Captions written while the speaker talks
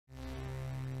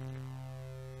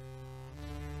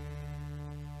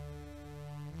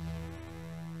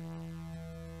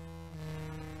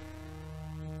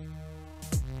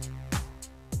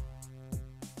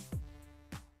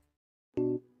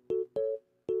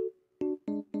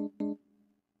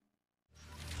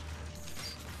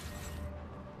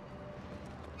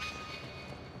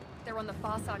on the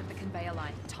far side of the conveyor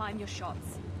line. Time your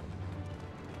shots.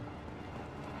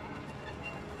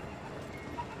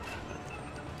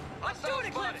 Let's do it,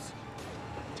 Eclipse!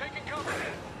 Taking cover!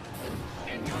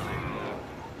 Incoming!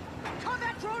 Turn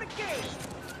that drone engaged!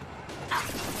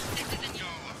 This isn't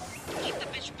yours. Keep the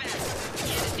fish back.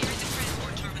 Get it near the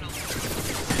transport terminal.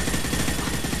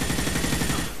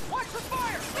 Watch the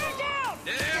fire! Stand down!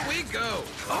 There we go!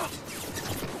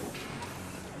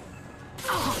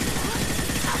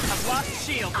 I've lost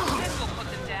the shield. This will put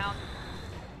them down.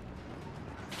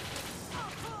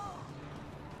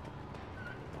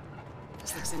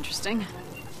 This looks interesting.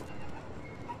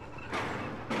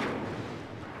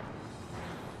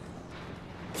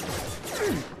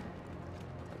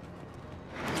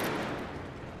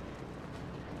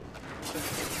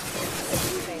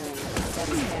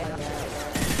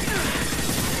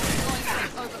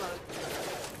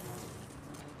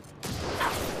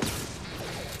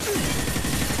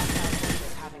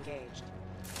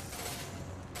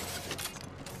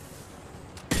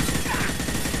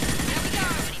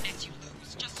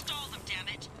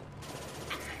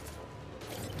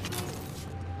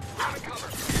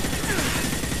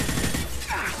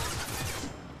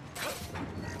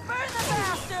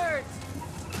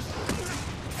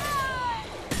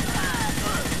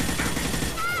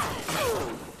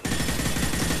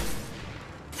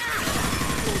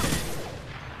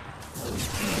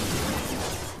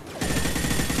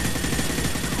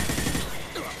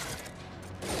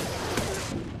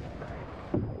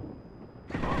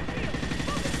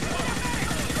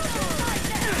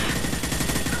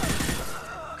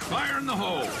 Fire in the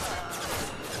hole!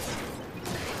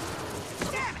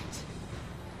 Damn it!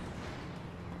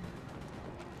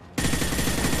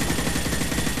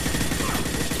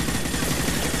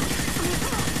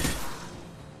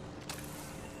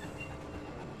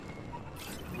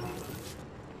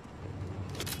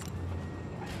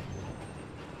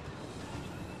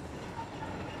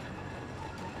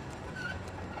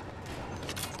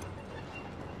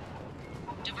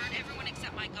 Divert everyone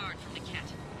except my guard from the cat.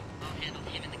 I'll handle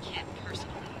him and the kid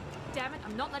personally. Damn it,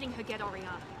 I'm not letting her get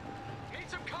Oriana. Need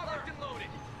some cover! Locked and loaded!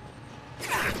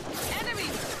 Enemy!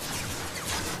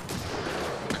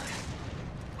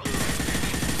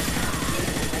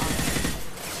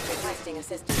 Requesting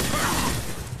assistance.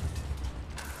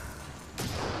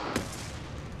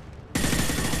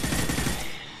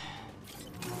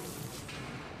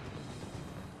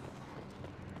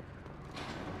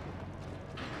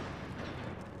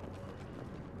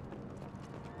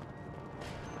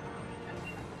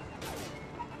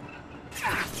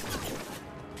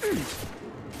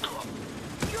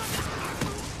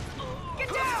 Get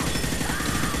down!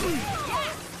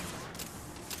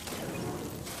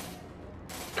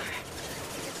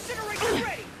 Incinerator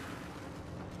ready!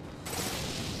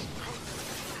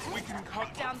 We can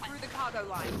cut Down through the cargo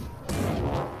line.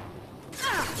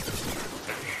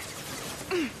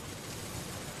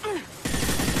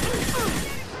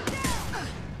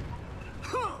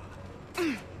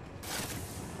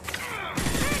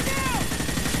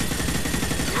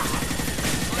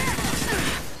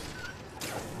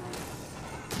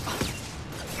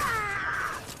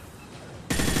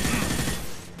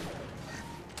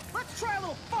 Let's try a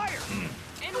little fire!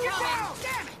 Incoming! Down!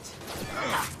 Damn it!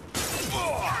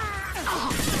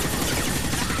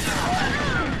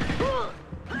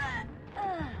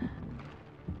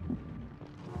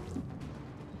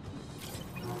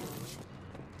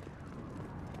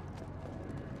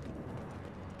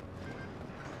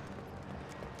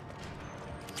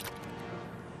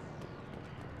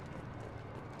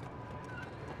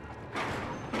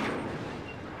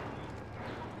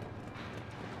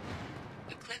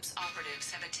 Eclipse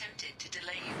operatives have attempted to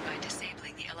delay you by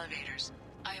disabling the elevators.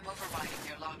 I am overriding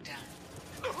their lockdown.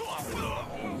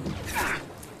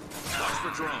 Watch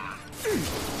for drone.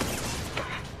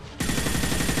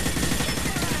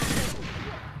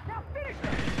 Now finish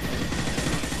them!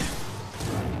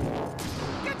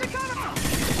 Get the gun!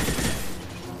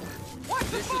 Watch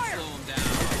the This should fire! slow him down.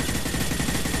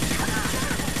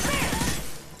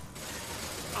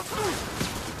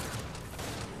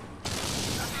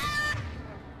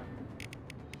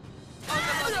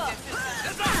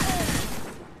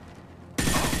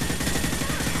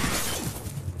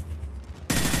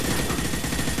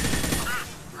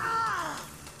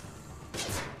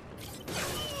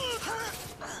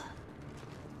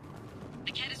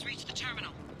 The cat has reached the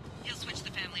terminal. He'll switch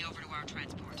the family over to our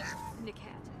transport.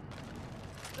 Nicat.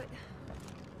 But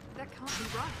that can't be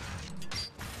right.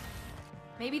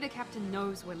 Maybe the captain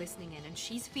knows we're listening in and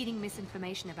she's feeding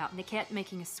misinformation about Nicat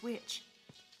making a switch.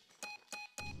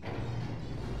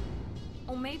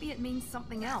 Or maybe it means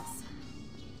something else.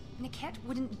 Niket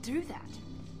wouldn't do that.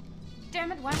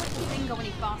 Damn it, why won't the thing go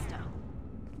any faster?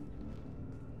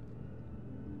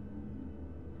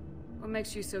 What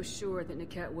makes you so sure that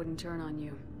Niket wouldn't turn on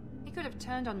you? He could have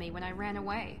turned on me when I ran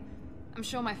away. I'm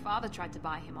sure my father tried to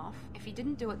buy him off. If he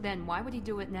didn't do it then, why would he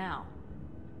do it now?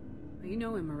 You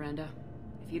know him, Miranda.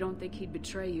 If you don't think he'd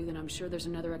betray you, then I'm sure there's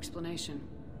another explanation.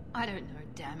 I don't know,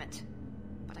 damn it.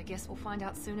 But I guess we'll find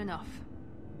out soon enough.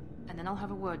 And then I'll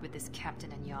have a word with this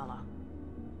captain and Yala.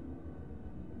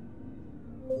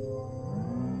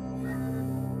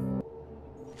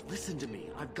 Listen to me.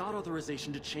 I've got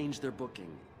authorization to change their booking.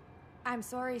 I'm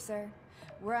sorry, sir.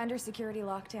 We're under security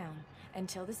lockdown.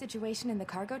 Until the situation in the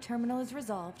cargo terminal is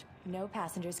resolved, no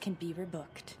passengers can be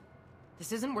rebooked.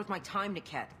 This isn't worth my time,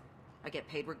 Niket. I get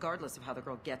paid regardless of how the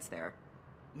girl gets there.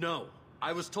 No.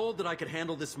 I was told that I could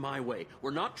handle this my way.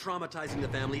 We're not traumatizing the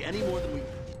family any more than we...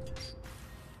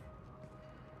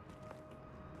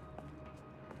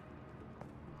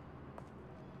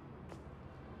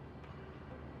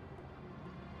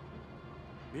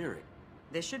 Miri.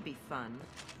 This should be fun.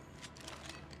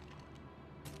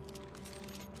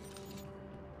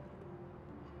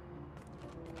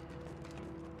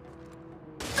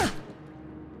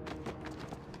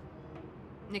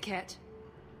 Niket,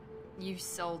 you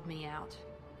sold me out.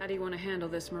 How do you want to handle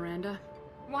this, Miranda?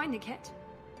 Why, Niket?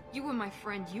 You were my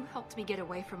friend. You helped me get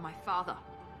away from my father.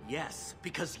 Yes,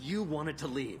 because you wanted to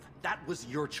leave. That was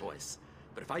your choice.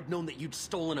 But if I'd known that you'd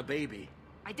stolen a baby...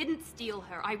 I didn't steal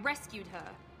her. I rescued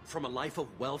her. From a life of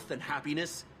wealth and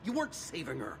happiness, you weren't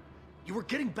saving her. You were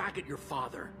getting back at your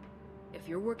father. If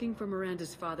you're working for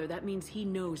Miranda's father, that means he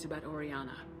knows about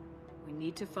Oriana. We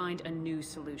need to find a new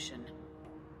solution.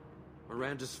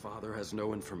 Miranda's father has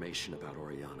no information about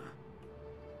Oriana.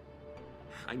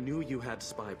 I knew you had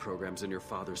spy programs in your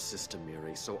father's system,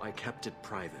 Miri, so I kept it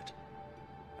private.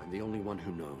 I'm the only one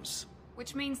who knows.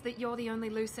 Which means that you're the only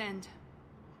loose end.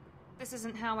 This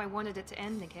isn't how I wanted it to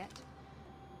end, Niket.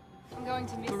 I'm going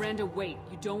to miss... Miranda, wait.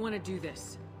 You don't want to do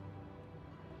this.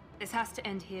 This has to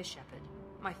end here, Shepard.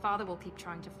 My father will keep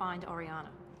trying to find Oriana.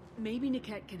 Maybe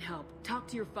Niket can help. Talk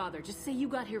to your father. Just say you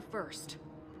got here first.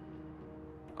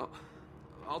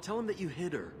 I'll tell him that you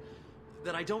hid her.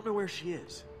 That I don't know where she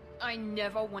is. I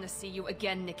never want to see you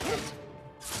again, Niket.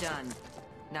 Done.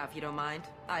 Now, if you don't mind,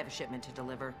 I have a shipment to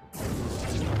deliver.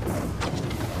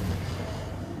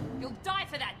 You'll die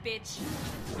for that, bitch!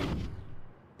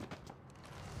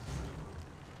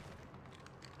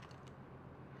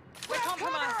 We're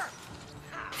compromised!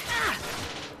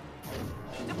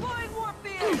 Deploying warp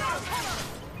field!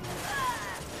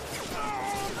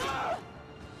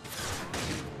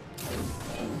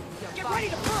 Get ready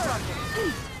to burn!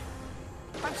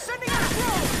 I'm sending out a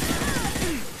drone!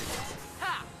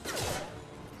 Ha!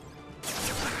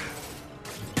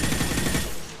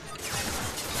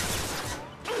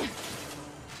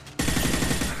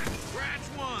 Scratch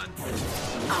one!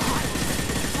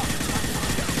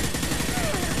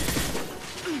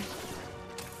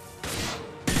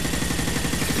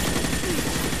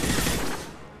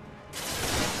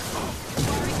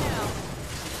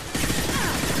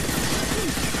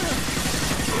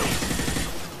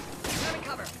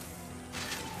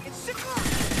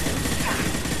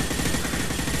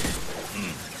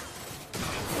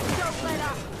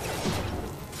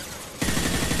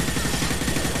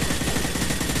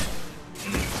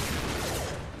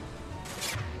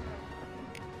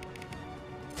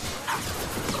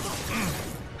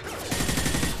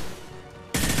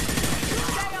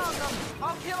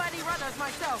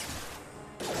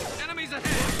 Enemies ahead!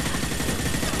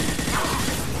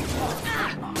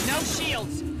 No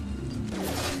shields!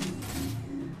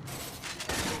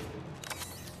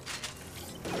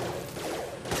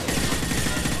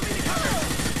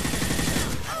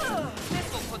 This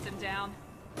will put them down.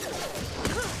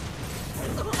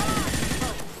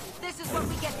 This is what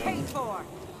we get paid for!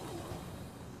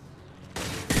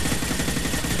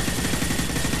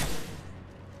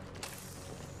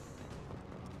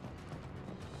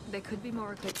 There could be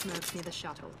more Eclipse mercs near the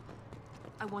shuttle.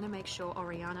 I want to make sure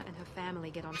Oriana and her family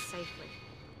get on safely.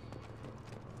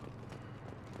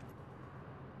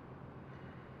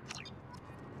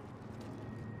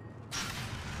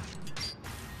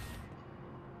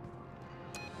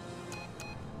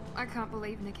 I can't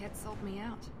believe Niket sold me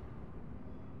out.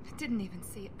 I didn't even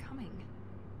see it coming.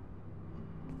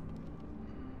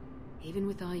 Even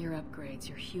with all your upgrades,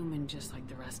 you're human just like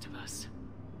the rest of us.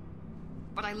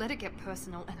 But I let it get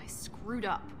personal and I screwed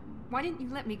up. Why didn't you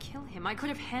let me kill him? I could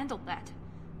have handled that.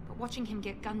 But watching him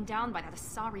get gunned down by that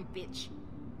Asari bitch...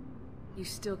 You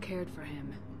still cared for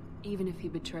him, even if he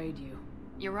betrayed you.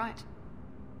 You're right.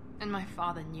 And my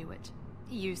father knew it.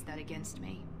 He used that against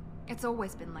me. It's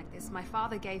always been like this. My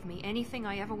father gave me anything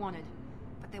I ever wanted,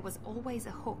 but there was always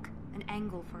a hook, an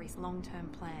angle for his long-term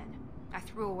plan. I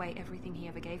threw away everything he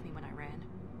ever gave me when I ran.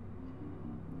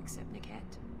 Except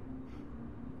Niket.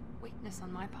 Weakness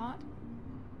on my part?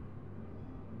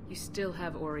 You still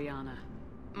have Oriana.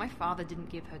 My father didn't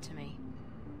give her to me.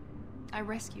 I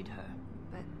rescued her,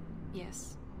 but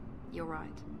yes, you're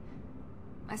right.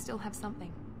 I still have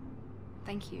something.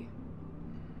 Thank you.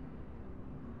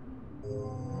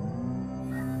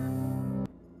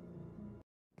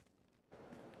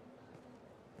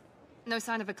 No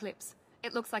sign of Eclipse.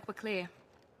 It looks like we're clear.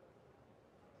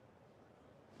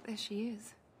 There she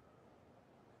is.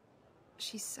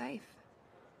 She's safe.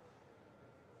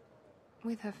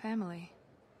 With her family.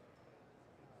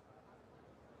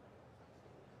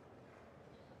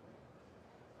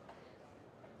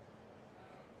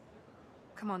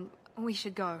 Come on, we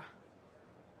should go.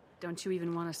 Don't you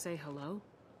even want to say hello?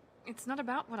 It's not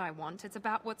about what I want, it's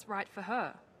about what's right for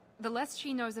her. The less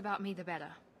she knows about me, the better.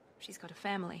 She's got a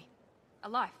family. A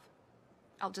life.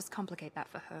 I'll just complicate that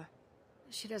for her.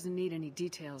 She doesn't need any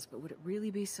details, but would it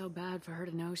really be so bad for her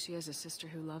to know she has a sister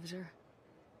who loves her?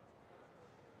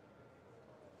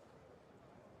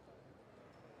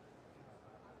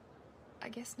 I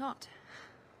guess not.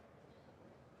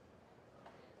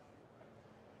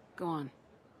 Go on.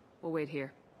 We'll wait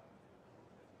here.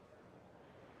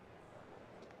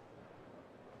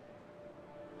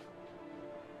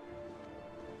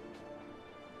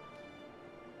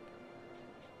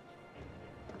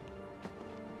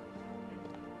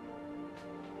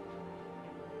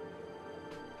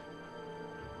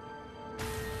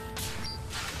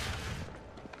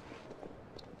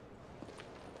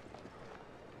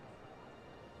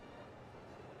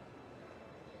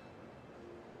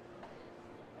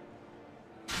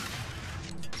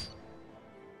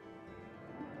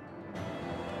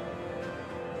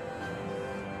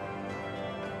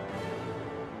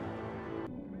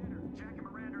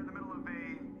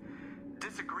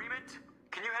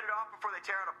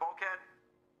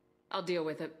 I'll deal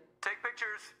with it. Take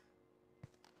pictures.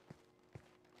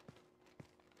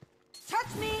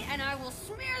 Touch me and I will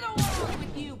smear the walls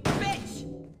with you,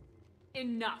 bitch!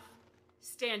 Enough.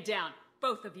 Stand down,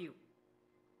 both of you.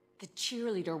 The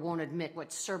cheerleader won't admit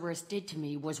what Cerberus did to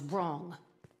me was wrong.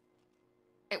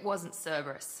 It wasn't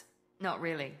Cerberus. Not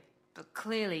really. But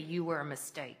clearly you were a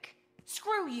mistake.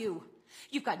 Screw you!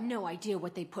 You've got no idea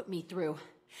what they put me through.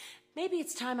 Maybe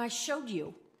it's time I showed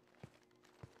you.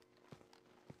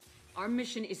 Our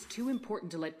mission is too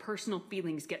important to let personal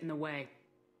feelings get in the way.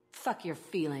 Fuck your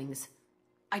feelings.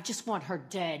 I just want her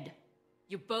dead.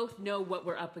 You both know what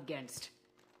we're up against.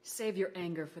 Save your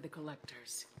anger for the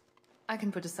collectors. I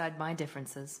can put aside my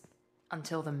differences.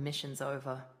 Until the mission's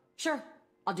over. Sure,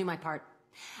 I'll do my part.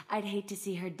 I'd hate to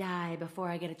see her die before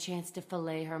I get a chance to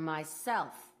fillet her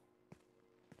myself.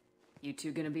 You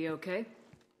two gonna be okay?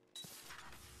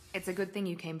 It's a good thing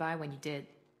you came by when you did.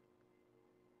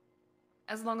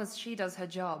 As long as she does her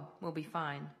job, we'll be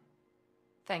fine.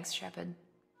 Thanks, Shepard.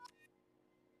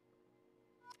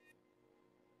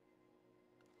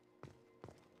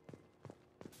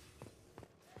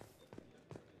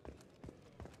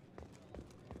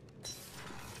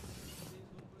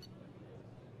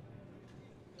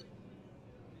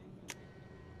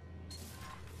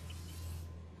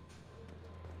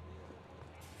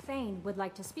 Thane would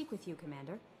like to speak with you,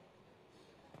 Commander.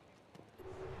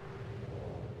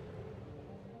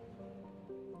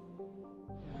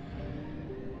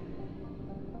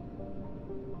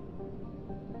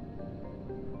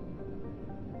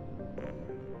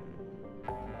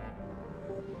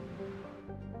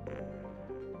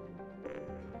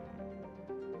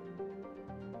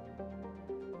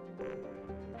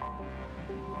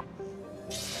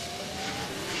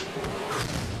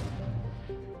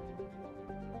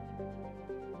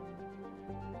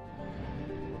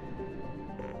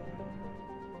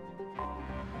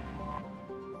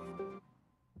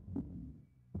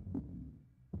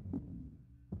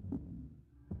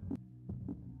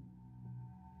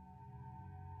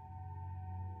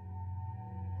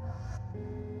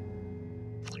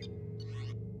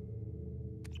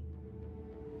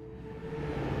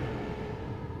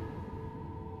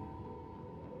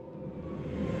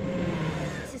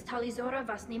 Talizora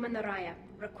Vasnima Naraya,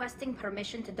 requesting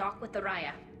permission to dock with the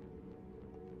Raya.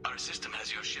 Our system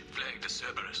has your ship flagged as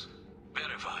Cerberus.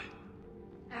 Verify.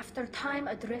 After time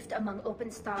adrift among open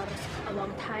stars,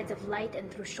 along tides of light and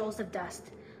through shoals of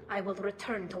dust, I will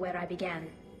return to where I began.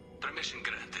 Permission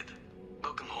granted.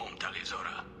 Welcome home,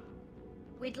 Talizora.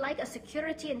 We'd like a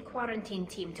security and quarantine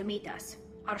team to meet us.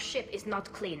 Our ship is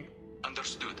not clean.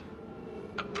 Understood.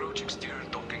 Approach exterior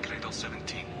docking cradle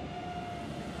 17.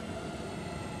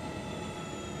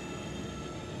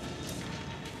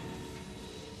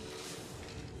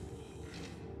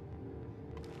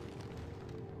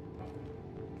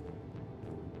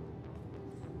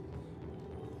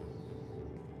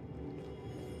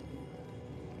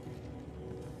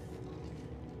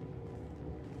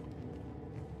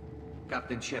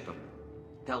 Captain Shepard,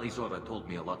 Tali Zora told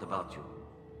me a lot about you.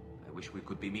 I wish we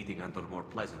could be meeting under more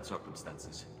pleasant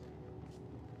circumstances.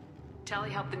 Tali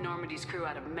helped the Normandy's crew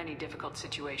out of many difficult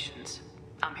situations.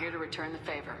 I'm here to return the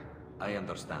favor. I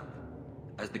understand.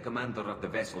 As the commander of the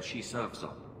vessel she serves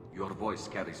on, your voice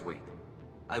carries weight.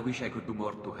 I wish I could do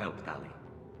more to help, Tali.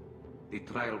 The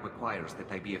trial requires that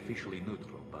I be officially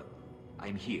neutral, but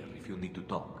I'm here if you need to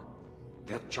talk.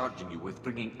 They're charging you with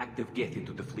bringing active Geth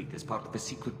into the fleet as part of a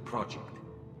secret project.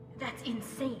 That's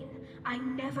insane. I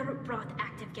never brought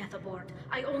active Geth aboard.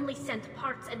 I only sent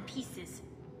parts and pieces.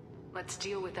 Let's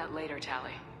deal with that later,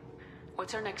 Tali.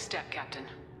 What's our next step, Captain?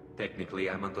 Technically,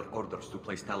 I'm under orders to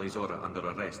place Tali Zora under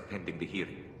arrest pending the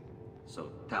hearing.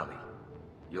 So, Tali,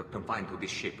 you're confined to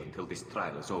this ship until this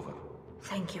trial is over.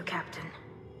 Thank you, Captain.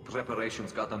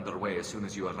 Preparations got underway as soon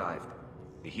as you arrived.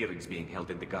 The hearing's being held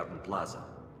in the Garden Plaza.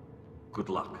 Good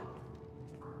luck.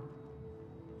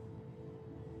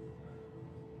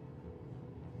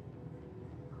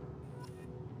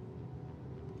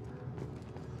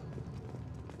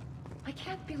 I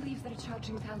can't believe they're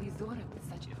charging Tali Zora with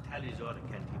such a... If Tali Zora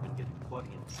can't even get a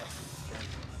Quarian substance charge,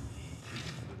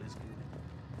 Jesus will is good.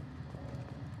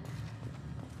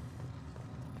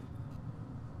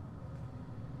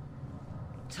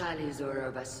 Tali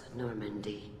Zora was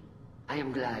Normandy. I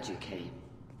am glad you came.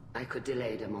 I could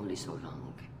delay them only so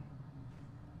long.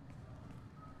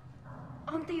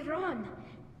 Auntie Ron,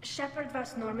 Shepard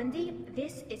vas Normandy,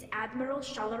 this is Admiral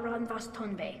Shalaran vas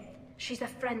Tonbe. She's a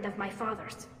friend of my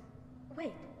father's.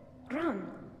 Wait, Ron,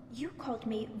 you called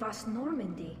me vas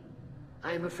Normandy.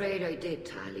 I'm afraid I did,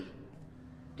 Tali.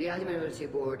 The Admiralty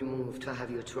Board moved to have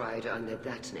you tried under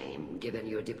that name, given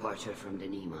your departure from the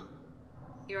Nima.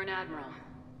 You're an admiral.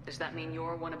 Does that mean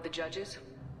you're one of the judges?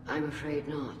 I'm afraid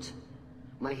not.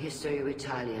 My history with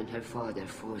Tali and her father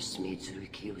forced me to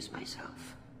recuse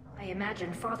myself. I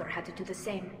imagine father had to do the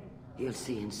same. You'll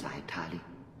see inside, Tali.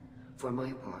 For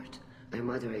my part, I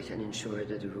moderate and ensure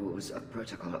that the rules of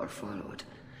protocol are followed,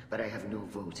 but I have no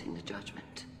vote in the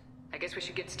judgment. I guess we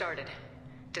should get started.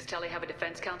 Does Tali have a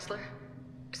defense counselor?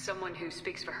 Someone who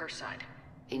speaks for her side?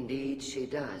 Indeed, she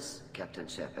does, Captain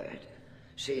Shepard.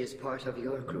 She is part of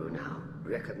your crew now,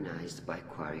 recognized by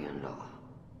Quarian law.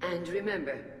 And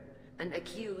remember, an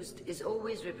accused is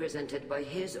always represented by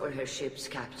his or her ship's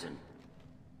captain.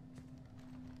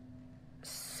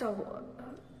 So,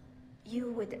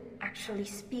 you would actually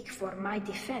speak for my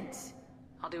defense?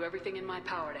 I'll do everything in my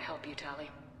power to help you, Tali.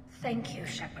 Thank you,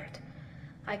 Shepard.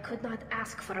 I could not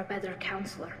ask for a better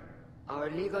counselor.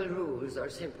 Our legal rules are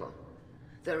simple.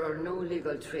 There are no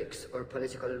legal tricks or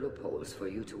political loopholes for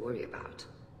you to worry about.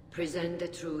 Present the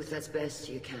truth as best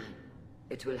you can.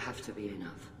 It will have to be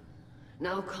enough.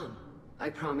 Now come. I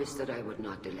promised that I would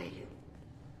not delay you.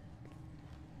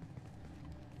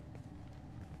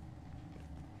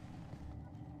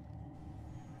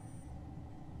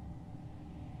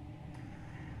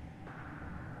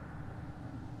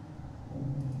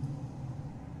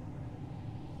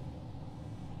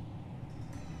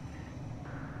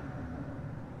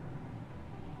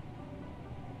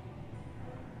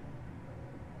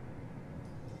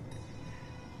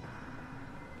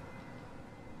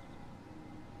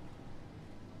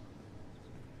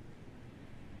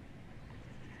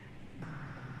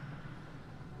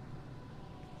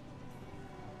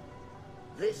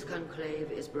 This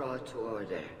conclave is brought to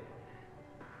order.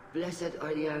 Blessed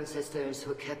are the ancestors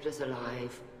who kept us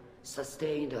alive,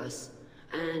 sustained us,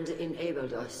 and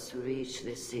enabled us to reach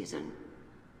this season.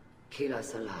 Keep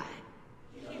us alive.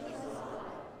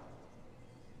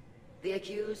 The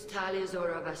accused Tali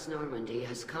Zora vas Normandy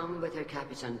has come with her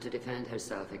captain to defend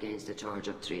herself against the charge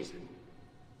of treason.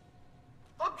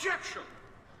 Objection!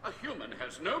 A human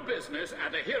has no business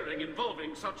at a hearing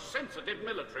involving such sensitive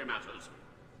military matters.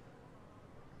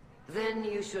 Then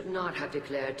you should not have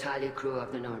declared Tali crew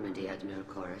of the Normandy, Admiral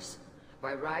Chorus.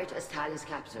 By right as Tali's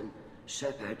captain,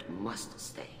 Shepard must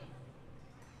stay.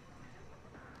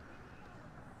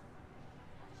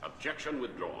 Objection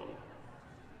withdrawn.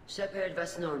 Shepard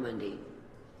vas Normandy.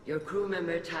 Your crew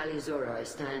member Tali Zora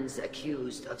stands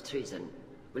accused of treason.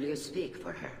 Will you speak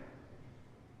for her?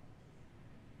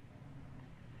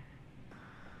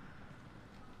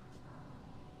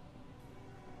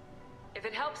 If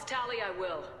it helps Tali, I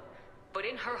will. But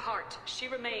in her heart, she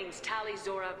remains Tali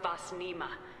Zora vas Nima,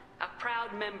 a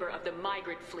proud member of the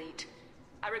migrant fleet.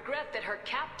 I regret that her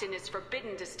captain is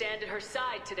forbidden to stand at her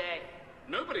side today.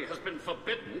 Nobody has been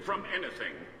forbidden from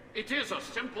anything. It is a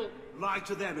simple... Lie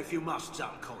to them if you must,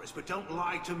 Zalcoris, but don't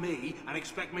lie to me and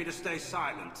expect me to stay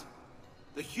silent.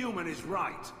 The human is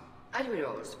right.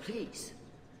 Admirals, please.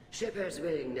 Shepard's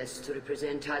willingness to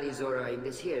represent Tali Zora in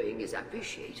this hearing is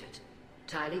appreciated.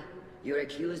 Tali, you're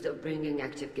accused of bringing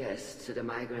active guests to the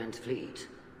migrant fleet.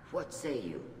 What say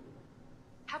you?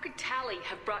 How could Tali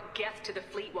have brought Geth to the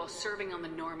fleet while serving on the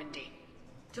Normandy?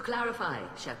 To clarify,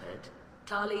 Shepard,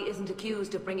 Tali isn't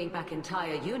accused of bringing back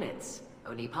entire units,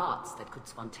 only parts that could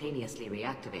spontaneously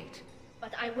reactivate.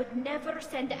 But I would never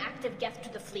send active Geth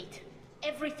to the fleet.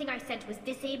 Everything I sent was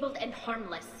disabled and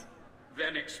harmless.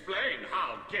 Then explain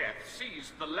how Geth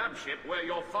seized the lab ship where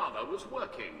your father was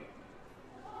working.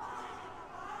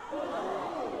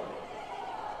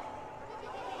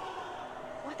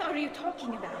 What are you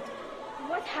talking about?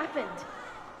 What happened?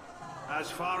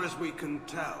 As far as we can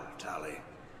tell, Tali,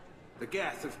 the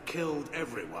Geth have killed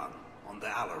everyone on the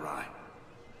Alarai.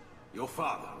 Your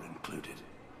father included.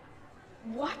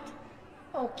 What?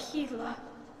 Oh, Keela.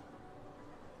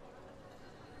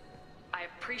 I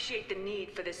appreciate the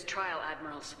need for this trial,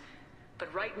 Admirals.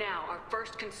 But right now, our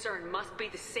first concern must be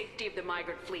the safety of the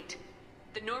migrant fleet.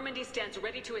 The Normandy stands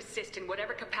ready to assist in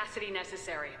whatever capacity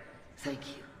necessary. Thank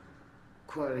you.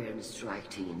 Quarian strike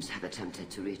teams have attempted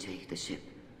to retake the ship,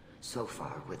 so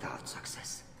far without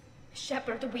success.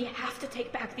 Shepard, we have to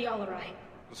take back the Alarai.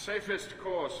 The safest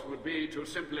course would be to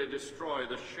simply destroy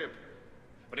the ship.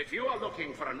 But if you are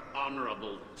looking for an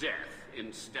honorable death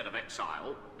instead of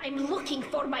exile... I'm looking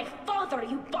for my father,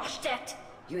 you Boshtet!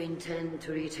 You intend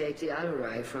to retake the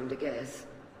Alarai from the Geth?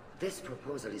 This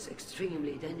proposal is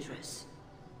extremely dangerous.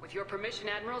 With your permission,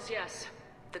 Admirals, yes.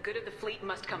 The good of the fleet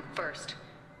must come first.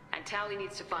 And Tali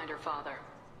needs to find her father.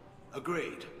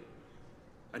 Agreed.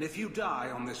 And if you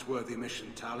die on this worthy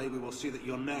mission, Tali, we will see that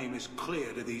your name is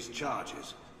cleared of these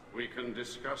charges. We can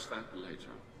discuss that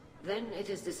later. Then it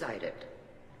is decided.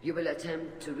 You will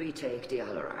attempt to retake the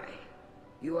Alarai.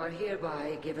 You are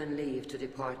hereby given leave to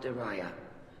depart the Raya.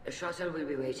 A shuttle will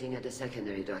be waiting at the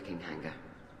secondary docking hangar.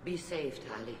 Be safe,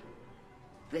 Tali.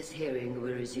 This hearing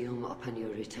will resume upon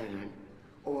your return,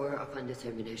 or upon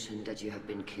determination that you have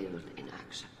been killed in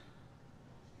action.